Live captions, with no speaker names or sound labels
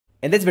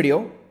In this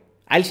video,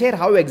 I'll share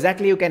how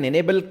exactly you can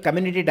enable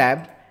community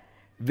tab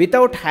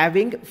without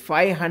having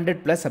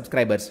 500 plus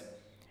subscribers.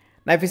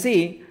 Now if you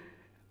see,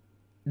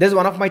 this is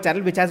one of my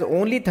channel which has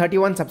only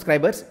 31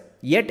 subscribers,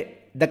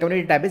 yet the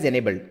community tab is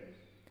enabled.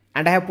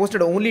 And I have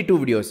posted only 2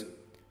 videos.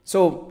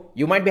 So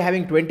you might be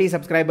having 20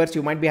 subscribers,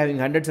 you might be having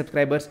 100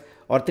 subscribers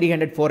or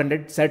 300,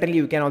 400. Certainly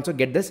you can also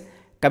get this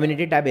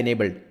community tab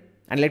enabled.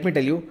 And let me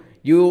tell you,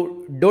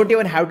 you don't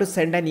even have to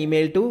send an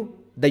email to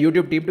the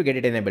YouTube team to get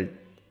it enabled.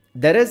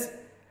 There is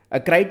a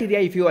criteria.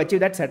 If you achieve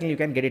that, certainly you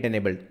can get it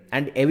enabled,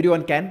 and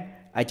everyone can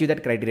achieve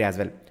that criteria as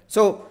well.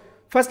 So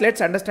first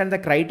let's understand the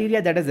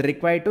criteria that is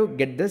required to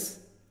get this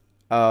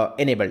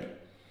enabled.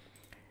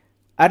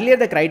 Earlier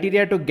the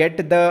criteria to get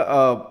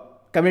the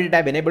community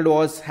tab enabled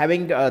was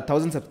having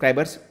 1000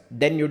 subscribers.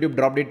 Then YouTube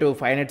dropped it to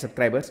 500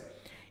 subscribers.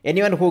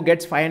 Anyone who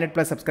gets 500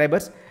 plus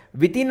subscribers,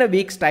 within a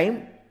week's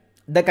time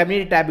the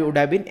community tab would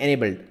have been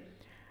enabled.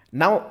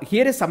 Now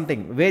here is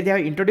something where they have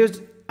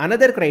introduced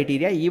another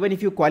criteria. Even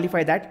if you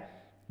qualify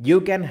that,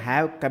 you can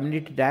have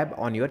community tab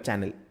on your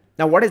channel.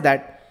 Now what is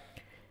that?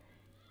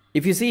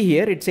 If you see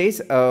here, it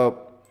says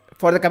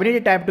for the community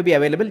tab to be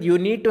available, you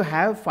need to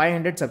have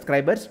 500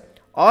 subscribers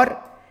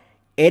or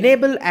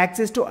enable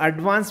access to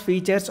advanced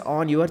features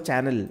on your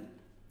channel.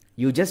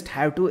 You just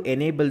have to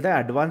enable the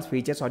advanced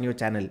features on your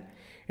channel.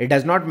 It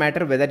does not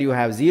matter whether you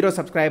have 0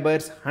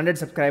 subscribers, 100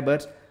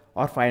 subscribers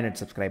or 500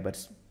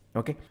 subscribers.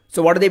 Okay.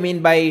 So what do they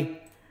mean by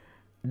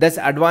this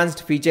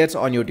advanced features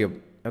on YouTube?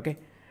 Okay.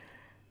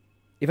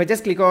 If I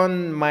just click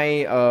on my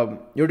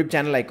YouTube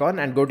channel icon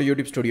and go to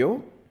YouTube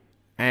Studio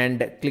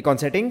and click on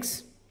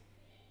settings,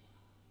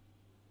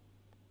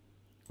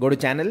 go to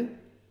channel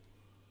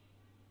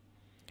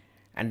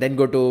and then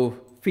go to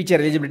feature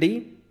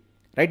eligibility,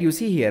 right? You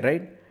see here,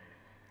 right?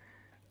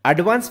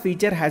 Advanced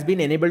feature has been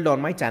enabled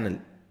on my channel.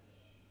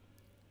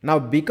 Now,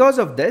 because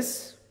of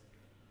this,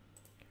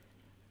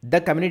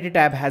 the community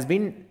tab has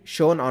been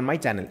shown on my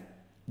channel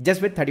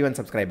just with 31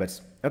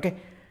 subscribers. Okay.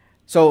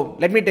 So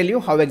let me tell you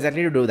how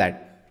exactly to do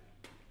that.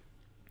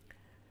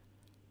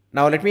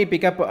 Now let me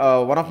pick up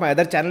one of my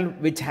other channel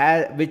which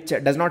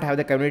does not have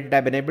the community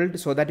tab enabled,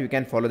 so that you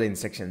can follow the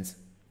instructions.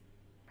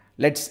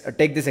 Let's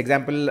take this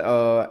example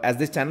as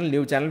this channel,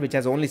 new channel which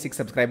has only 6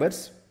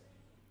 subscribers.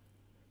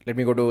 Let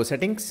me go to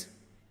settings.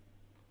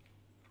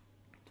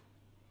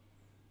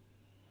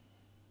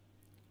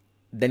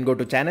 Then go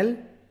to channel.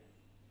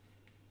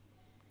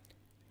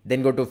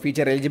 Then go to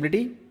feature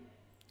eligibility,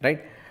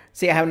 right?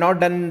 See, I have not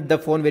done the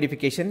phone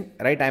verification,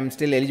 right? I am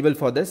still eligible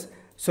for this.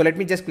 So let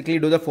me just quickly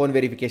do the phone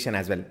verification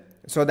as well,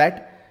 so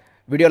that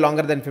video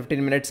longer than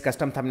 15 minutes,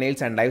 custom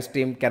thumbnails and live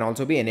stream can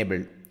also be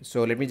enabled.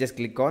 So let me just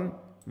click on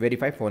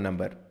verify phone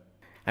number.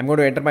 I'm going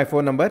to enter my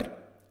phone number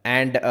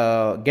and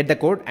get the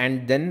code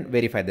and then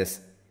verify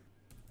this.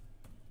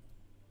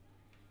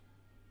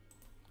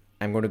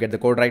 I'm going to get the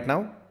code right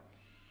now.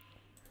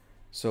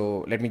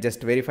 So let me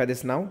just verify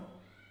this now.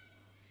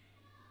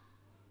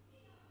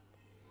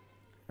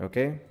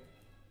 Okay.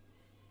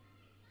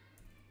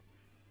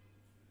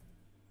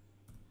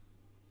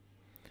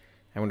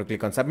 I'm going to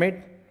click on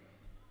submit.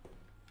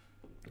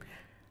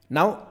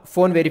 Now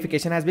phone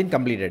verification has been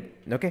completed.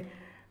 Okay.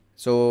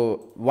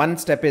 So one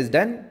step is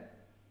done.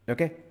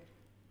 Okay.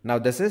 Now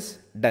this is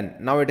done.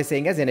 Now it is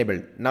saying as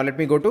enabled. Now let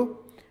me go to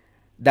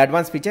the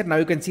advanced feature. Now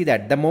you can see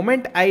that the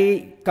moment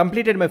I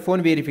completed my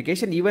phone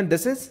verification, even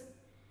this is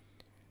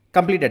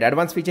completed.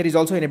 Advanced feature is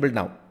also enabled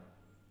now,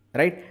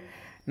 right?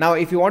 Now,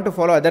 if you want to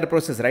follow other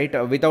process, right,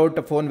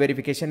 without phone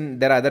verification,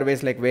 there are other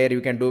ways like where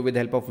you can do with the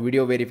help of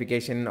video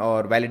verification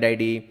or valid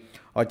ID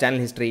or channel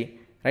history,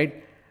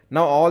 right?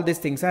 Now, all these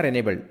things are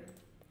enabled.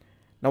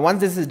 Now,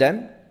 once this is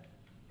done,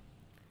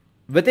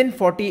 within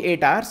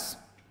 48 hours,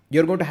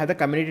 you're going to have the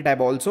community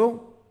tab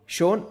also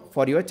shown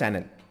for your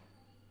channel.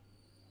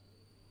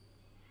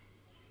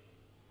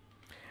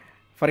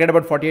 Forget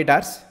about 48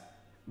 hours.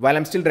 While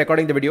I'm still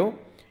recording the video,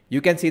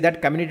 you can see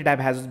that community tab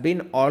has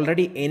been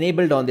already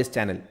enabled on this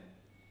channel.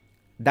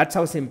 That's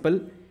how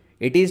simple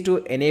it is to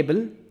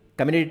enable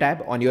community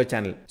tab on your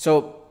channel.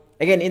 So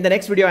again, in the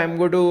next video, I'm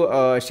going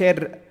to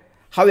share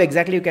how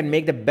exactly you can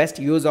make the best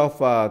use of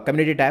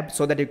community tab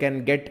so that you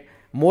can get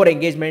more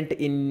engagement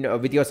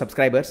with your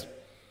subscribers.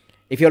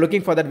 If you're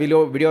looking for that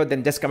video,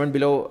 then just comment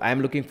below.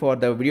 I'm looking for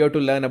the video to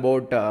learn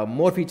about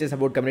more features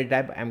about community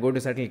tab. I'm going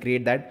to certainly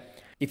create that.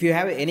 If you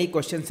have any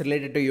questions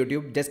related to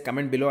YouTube, just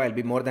comment below. I'll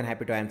be more than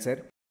happy to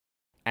answer.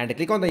 And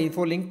click on the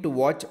info link to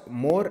watch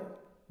more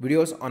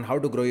videos on how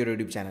to grow your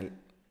YouTube channel.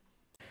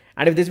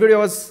 And if this video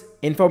was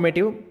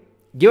informative,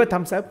 give a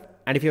thumbs up.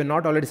 And if you have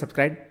not already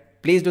subscribed,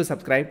 please do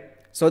subscribe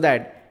so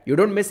that you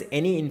don't miss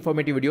any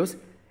informative videos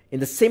in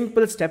the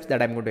simple steps that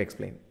I'm going to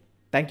explain.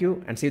 Thank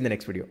you and see you in the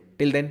next video.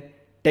 Till then,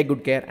 take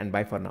good care and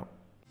bye for now.